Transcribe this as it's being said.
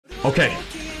Okay.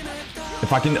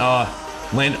 If I can,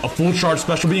 land a full charge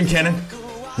special beam cannon.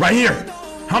 Right here.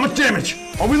 How much damage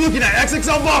are we looking at?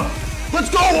 XXL buff. Let's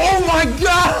go. Oh my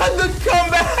god. The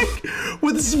comeback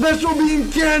with the special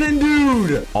beam cannon,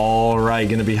 dude. All right.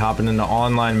 Gonna be hopping into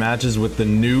online matches with the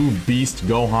new Beast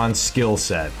Gohan skill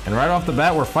set. And right off the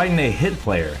bat, we're fighting a hit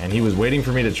player. And he was waiting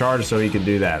for me to charge so he could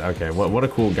do that. Okay. What a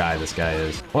cool guy this guy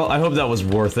is. Well, I hope that was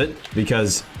worth it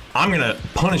because I'm gonna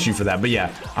punish you for that. But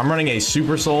yeah, I'm running a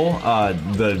Super Soul.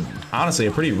 Honestly,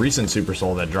 a pretty recent Super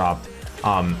Soul that dropped.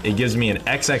 It gives me an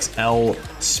XXL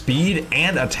speed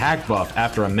and attack buff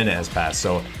after a minute has passed.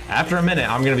 So after a minute,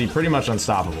 I'm gonna be pretty much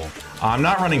unstoppable. I'm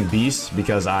not running Beast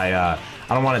because I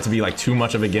don't want it to be like too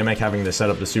much of a gimmick having to set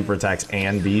up the super attacks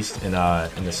and Beast in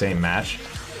the same match.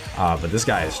 But this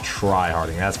guy is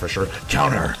try-harding, that's for sure.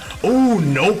 Counter. Oh,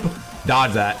 nope.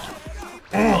 Dodge that.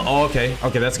 Oh, okay.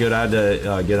 Okay, that's good. I had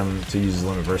to get him to use his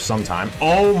Xenoverse sometime.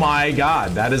 Oh my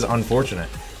god, that is unfortunate.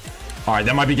 All right,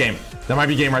 that might be game. That might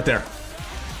be game right there.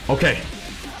 Okay.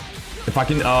 If I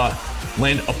can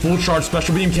land a full charge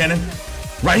special beam cannon.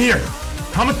 Right here.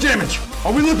 How much damage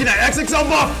are we looking at? XXL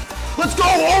buff. Let's go.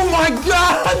 Oh my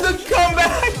god, the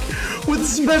comeback with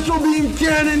special beam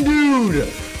cannon, dude.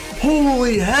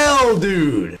 Holy hell,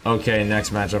 dude. Okay,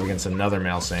 next matchup against another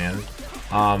male Saiyan.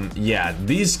 Yeah,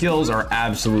 these skills are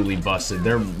absolutely busted.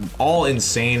 They're all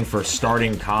insane for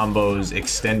starting combos,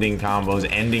 extending combos,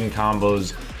 ending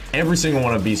combos. Every single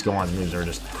one of Beast Gohan's moves are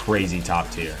just crazy top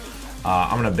tier.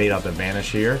 I'm gonna bait out the vanish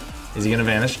here. Is he gonna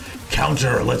vanish?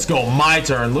 Counter, let's go, my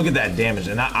turn. Look at that damage.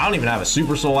 And I don't even have a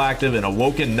Super Soul active and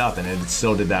Awoken, nothing. And it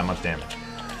still did that much damage.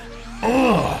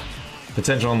 Ugh.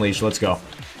 Potential Unleash, let's go.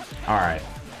 All right,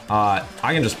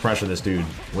 I can just pressure this dude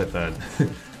with a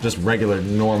just regular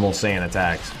normal Saiyan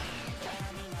attacks.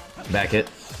 Back hit.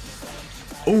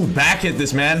 Ooh, back hit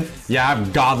this man. Yeah, I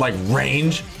have godlike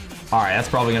range. All right, that's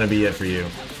probably gonna be it for you.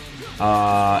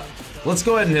 Let's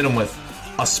go ahead and hit him with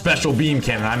a special beam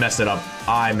cannon. I messed it up.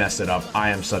 I messed it up. I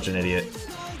am such an idiot.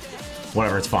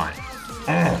 Whatever, it's fine.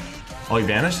 Oh, he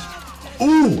vanished?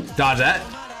 Ooh, dodge that.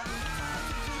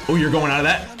 Oh, you're going out of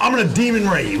that? I'm gonna Demon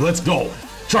Ray. Let's go.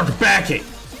 Charge back hit.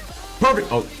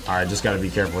 Perfect. Oh, all right, just gotta be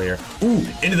careful here. Ooh,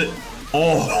 into the...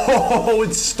 Oh,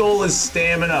 it stole his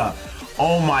stamina.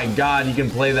 Oh my god, you can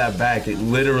play that back. It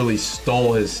literally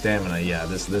stole his stamina. Yeah,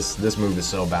 this move is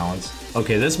so balanced.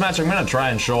 Okay, this match I'm gonna try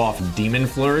and show off Demon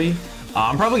Flurry.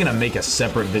 I'm probably gonna make a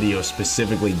separate video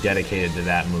specifically dedicated to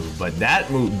that move, but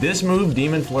this move,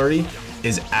 Demon Flurry,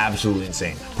 is absolutely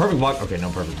insane. Perfect block. Okay, no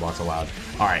perfect blocks allowed.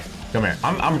 All right, come here.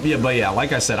 But yeah,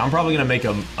 like I said, I'm probably gonna make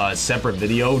a separate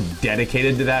video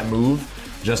dedicated to that move,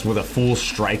 just with a full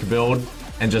strike build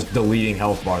and just deleting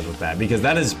health bars with that, because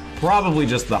that is probably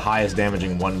just the highest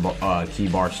damaging key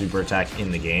bar super attack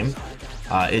in the game.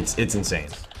 It's insane.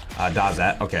 Dodge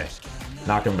that. Okay,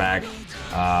 knock him back.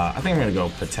 I think I'm gonna go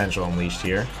potential unleashed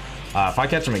here. If I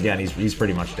catch him again, he's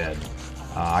pretty much dead.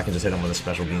 I can just hit him with a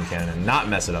special beam cannon and not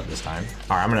mess it up this time.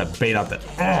 All right, I'm gonna bait out the...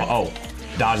 Oh,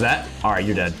 dodge that. All right,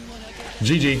 you're dead.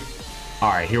 GG. All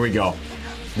right, here we go.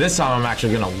 This time I'm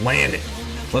actually gonna land it.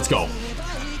 Let's go.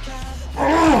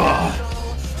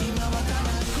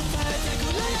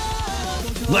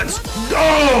 Let's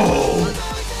go!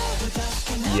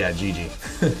 Yeah,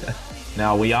 GG.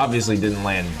 Now, we obviously didn't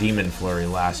land Demon Flurry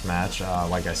last match,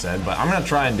 like I said, but I'm gonna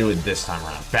try and do it this time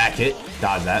around. Back hit,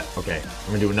 dodge that. Okay, I'm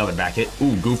gonna do another back hit.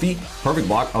 Ooh, Goofy, perfect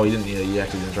block. Oh, he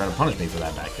actually didn't try to punish me for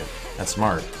that back hit. That's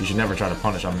smart. You should never try to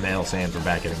punish a male Saiyan for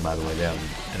back hitting, by the way. They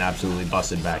have an absolutely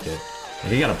busted back hit.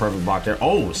 And he got a perfect block there.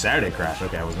 Oh, Saturday Crash.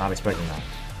 Okay, I was not expecting that.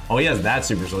 Oh, he has that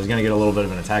Super Soul. He's gonna get a little bit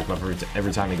of an attack buff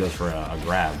every time he goes for a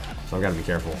grab. So I've got to be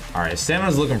careful. All right, his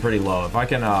stamina's looking pretty low. If I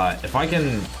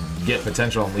can get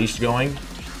potential unleashed going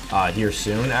here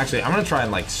soon. Actually, I'm gonna try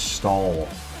and like stall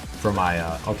for my.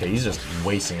 Okay, he's just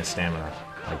wasting his stamina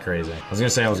like crazy. I was gonna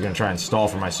say I was gonna try and stall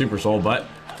for my Super Soul, but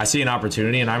I see an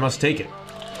opportunity and I must take it.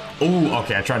 Ooh,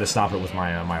 okay. I tried to stop it with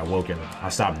my my Awoken. I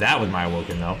stopped that with my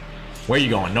Awoken though. Where are you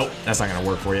going? Nope, that's not gonna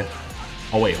work for you.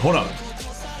 Oh wait, hold up.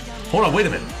 Hold up, wait a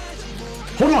minute.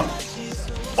 Hold on.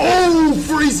 Oh,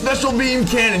 free special beam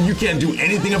cannon. You can't do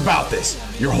anything about this.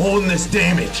 You're holding this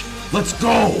damage. Let's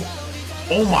go.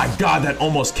 Oh my god, that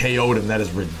almost KO'd him. That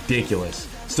is ridiculous.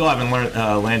 Still haven't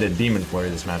landed Demon Flurry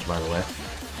this match, by the way.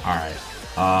 All right.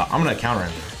 I'm going to counter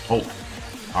him. Oh.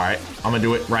 All right. I'm going to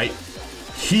do it right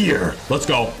here. Let's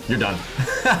go. You're done.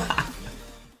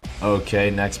 Okay,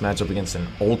 next matchup against an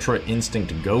Ultra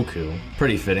Instinct Goku.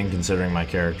 Pretty fitting considering my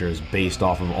character is based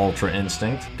off of Ultra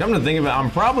Instinct. Come to think of it,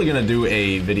 I'm probably gonna do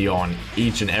a video on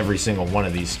each and every single one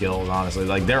of these skills, honestly.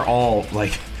 Like, they're all,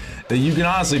 like, You can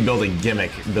honestly build a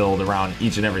gimmick build around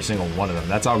each and every single one of them.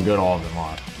 That's how good all of them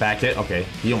are. Back hit, okay.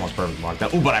 He almost perfect blocked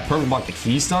that. Oh, but I perfect blocked the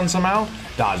key stun somehow.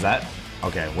 Dodge that.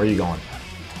 Okay, where are you going?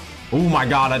 Oh my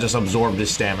god, I just absorbed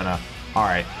his stamina. All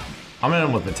right, I'm in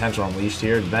him with potential unleashed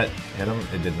here. Did that hit him?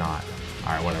 It did not.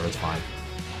 All right, whatever, it's fine.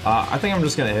 I think I'm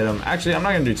just gonna hit him. Actually, I'm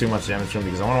not gonna do too much damage to him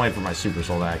because I want to wait for my Super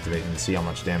Soul to activate and see how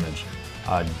much damage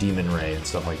Demon Ray and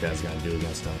stuff like that is gonna do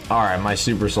against him. All right, my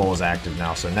Super Soul is active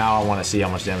now, so now I want to see how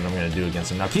much damage I'm gonna do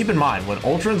against him. Now, keep in mind, when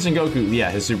Ultra Instinct Goku, yeah,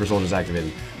 his Super Soul is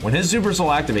activated. When his Super Soul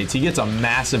activates, he gets a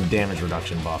massive damage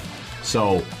reduction buff.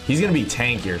 So he's gonna be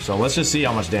tankier. So let's just see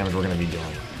how much damage we're gonna be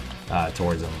doing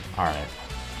towards him. All right.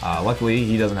 Luckily,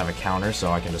 he doesn't have a counter,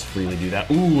 so I can just freely do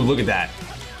that. Ooh, look at that.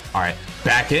 All right,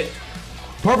 back hit.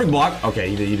 Perfect block. Okay,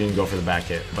 he didn't go for the back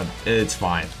hit, but it's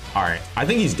fine. All right, I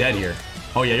think he's dead here.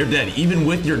 Oh yeah, you're dead, even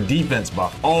with your defense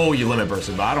buff. Oh, you limit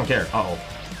bursted, but I don't care. Uh-oh.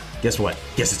 Guess what?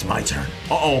 Guess it's my turn.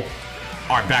 Uh-oh.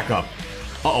 All right, back up.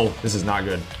 Uh-oh, this is not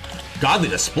good. Godly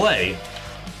display?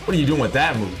 What are you doing with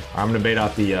that move? I'm gonna bait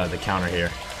out the counter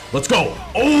here. Let's go.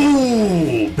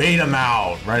 Oh, bait him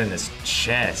out right in his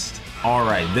chest. All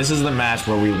right, this is the match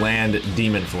where we land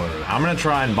Demon Flurry. I'm gonna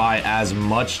try and buy as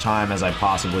much time as I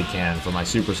possibly can for my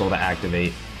Super Soul to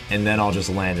activate, and then I'll just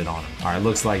land it on him. All right,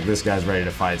 looks like this guy's ready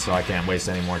to fight, so I can't waste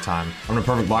any more time. I'm gonna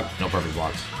perfect block. No perfect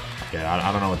blocks. Okay,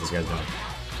 I don't know what this guy's doing.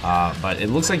 But it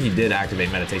looks like he did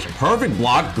activate meditation. Perfect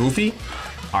block, Goofy.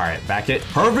 All right, back hit.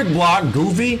 Perfect block,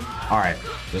 Goofy. All right,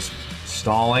 just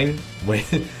stalling. Wait,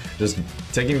 just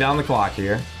ticking down the clock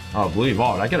here. Oh, Blue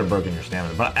Evolved. I could have broken your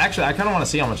stamina. But actually, I kind of want to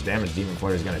see how much damage Demon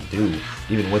Flurry is going to do,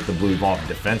 even with the Blue Evolved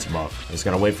defense buff. I just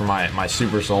got to wait for my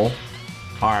Super Soul.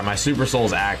 All right, my Super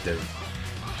Soul's active.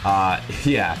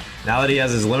 Yeah, now that he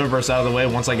has his Limit Burst out of the way,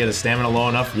 once I get his stamina low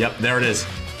enough, yep, there it is.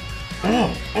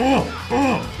 Look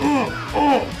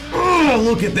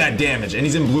at that damage. And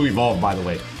he's in Blue Evolved, by the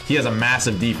way. He has a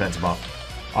massive defense buff.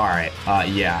 All right,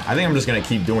 yeah, I think I'm just going to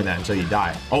keep doing that until you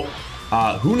die. Oh.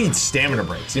 Who needs stamina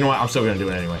breaks? You know what? I'm still gonna do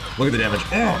it anyway. Look at the damage.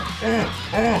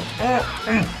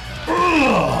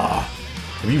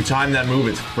 If you time that move,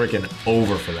 it's freaking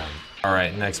over for them. All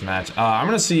right, next match. I'm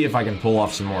gonna see if I can pull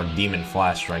off some more Demon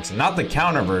Flash Strikes, and not the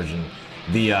counter version,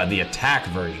 the attack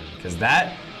version, because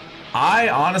that, I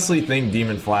honestly think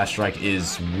Demon Flash Strike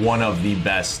is one of the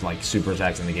best like super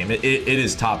attacks in the game. It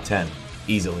is top 10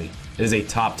 easily. It is a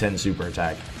top 10 super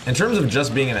attack. In terms of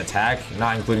just being an attack,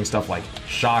 not including stuff like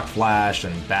Shock Flash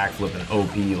and Backflip and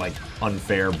OP, like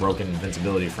unfair, broken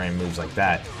invincibility frame moves like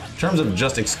that. In terms of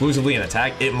just exclusively an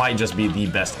attack, it might just be the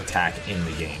best attack in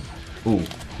the game. Ooh,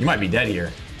 you might be dead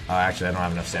here. Actually, I don't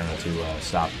have enough stamina to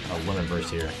stop a Limit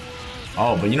Burst here.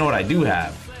 Oh, but you know what I do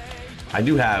have? I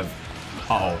do have,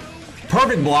 uh-oh,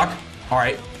 perfect block. All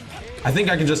right, I think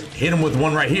I can just hit him with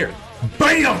one right here.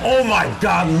 Bam! Oh my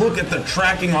god, look at the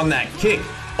tracking on that kick.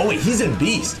 Oh wait, he's in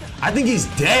Beast. I think he's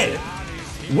dead.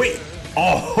 Wait.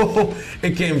 Oh,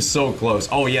 it came so close.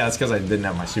 Oh yeah, that's because I didn't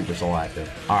have my Super Soul active.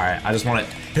 All right, I just want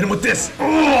to hit him with this.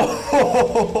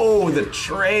 Oh, the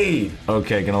trade.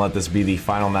 Okay, gonna let this be the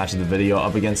final match of the video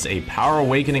up against a Power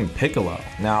Awakening Piccolo.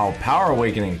 Now, Power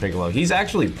Awakening Piccolo, he's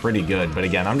actually pretty good, but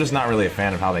again, I'm just not really a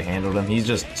fan of how they handled him. He's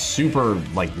just super,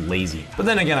 like, lazy. But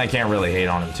then again, I can't really hate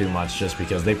on him too much just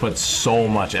because they put so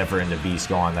much effort into Beast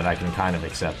Gohan that I can kind of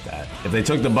accept that. If they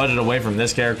took the budget away from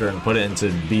this character and put it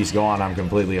into Beast Gohan, I'm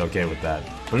completely okay with that.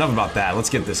 But enough about that. Let's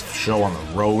get this show on the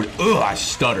road. Ugh, I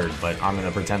stuttered, but I'm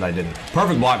gonna pretend I didn't.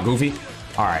 Perfect block, Goofy.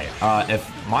 All right, if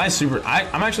my super,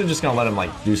 I'm actually just gonna let him like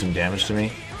do some damage to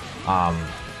me,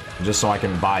 just so I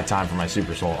can buy time for my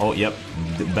Super Soul. Oh, yep,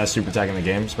 the best super attack in the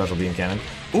game, Special Beam Cannon.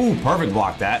 Ooh, perfect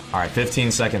block that. All right,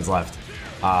 15 seconds left.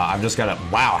 I've just gotta,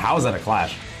 wow, how is that a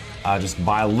clash? Just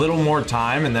buy a little more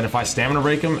time, and then if I stamina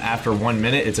break him after 1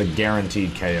 minute, it's a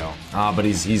guaranteed KO. But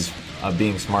he's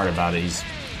being smart about it. He's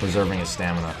preserving his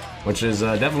stamina, which is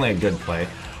definitely a good play.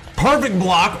 Perfect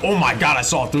block. Oh my god, I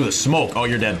saw it through the smoke. Oh,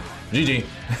 you're dead. GG.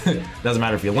 Doesn't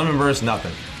matter if you Limit Burst,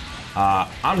 nothing.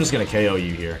 I'm just gonna KO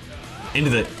you here. Into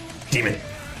the demon.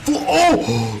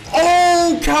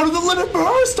 Oh, counter the Limit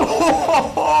Burst.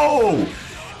 Oh,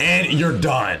 and you're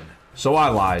done. So I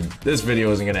lied. This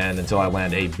video isn't gonna end until I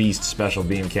land a Beast Special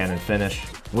Beam Cannon finish,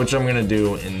 which I'm gonna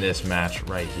do in this match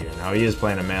right here. Now he is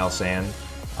playing a Male Saiyan.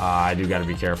 I do gotta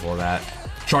be careful of that.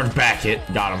 Charge back hit,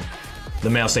 got him. The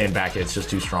Male Saiyan back hit's just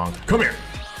too strong. Come here.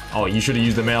 Oh, you should have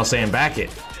used the Male Saiyan back hit.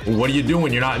 Well, what are you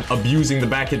doing? You're not abusing the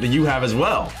back hit that you have as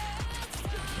well.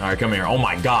 All right, come here. Oh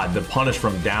my god, the punish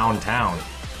from downtown.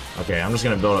 Okay, I'm just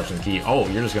gonna build up some ki. Oh,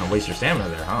 you're just gonna waste your stamina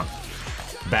there, huh?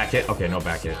 Back hit? Okay, no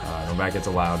back hit. No back hits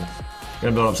allowed.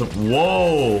 Gonna build up some,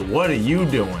 whoa, what are you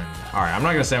doing? All right, I'm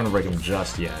not gonna stamina break him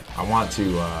just yet. I want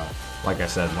to like I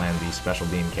said, land the special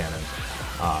beam cannon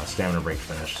stamina break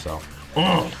finish. So,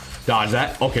 dodge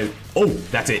that. Okay. Oh,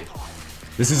 that's it.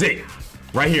 This is it.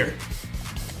 Right here.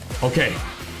 Okay.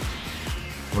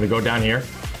 I'm gonna go down here.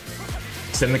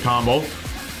 Extend the combo.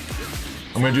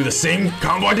 I'm gonna do the same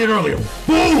combo I did earlier.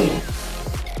 Boom!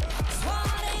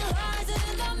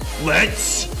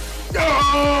 Let's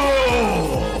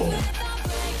go!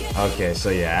 Okay, so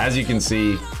yeah, as you can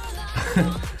see,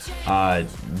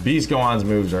 Beast Gohan's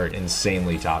moves are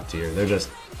insanely top tier. They're just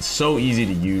so easy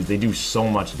to use. They do so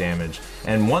much damage.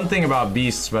 And one thing about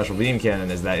Beast's special beam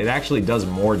cannon is that it actually does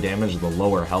more damage the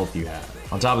lower health you have.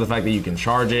 On top of the fact that you can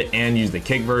charge it and use the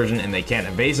kick version and they can't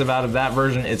evasive out of that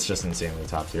version, it's just insanely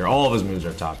top tier. All of his moves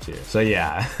are top tier. So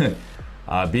yeah,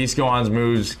 Beast Gohan's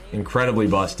moves, incredibly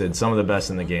busted, some of the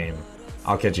best in the game.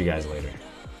 I'll catch you guys later.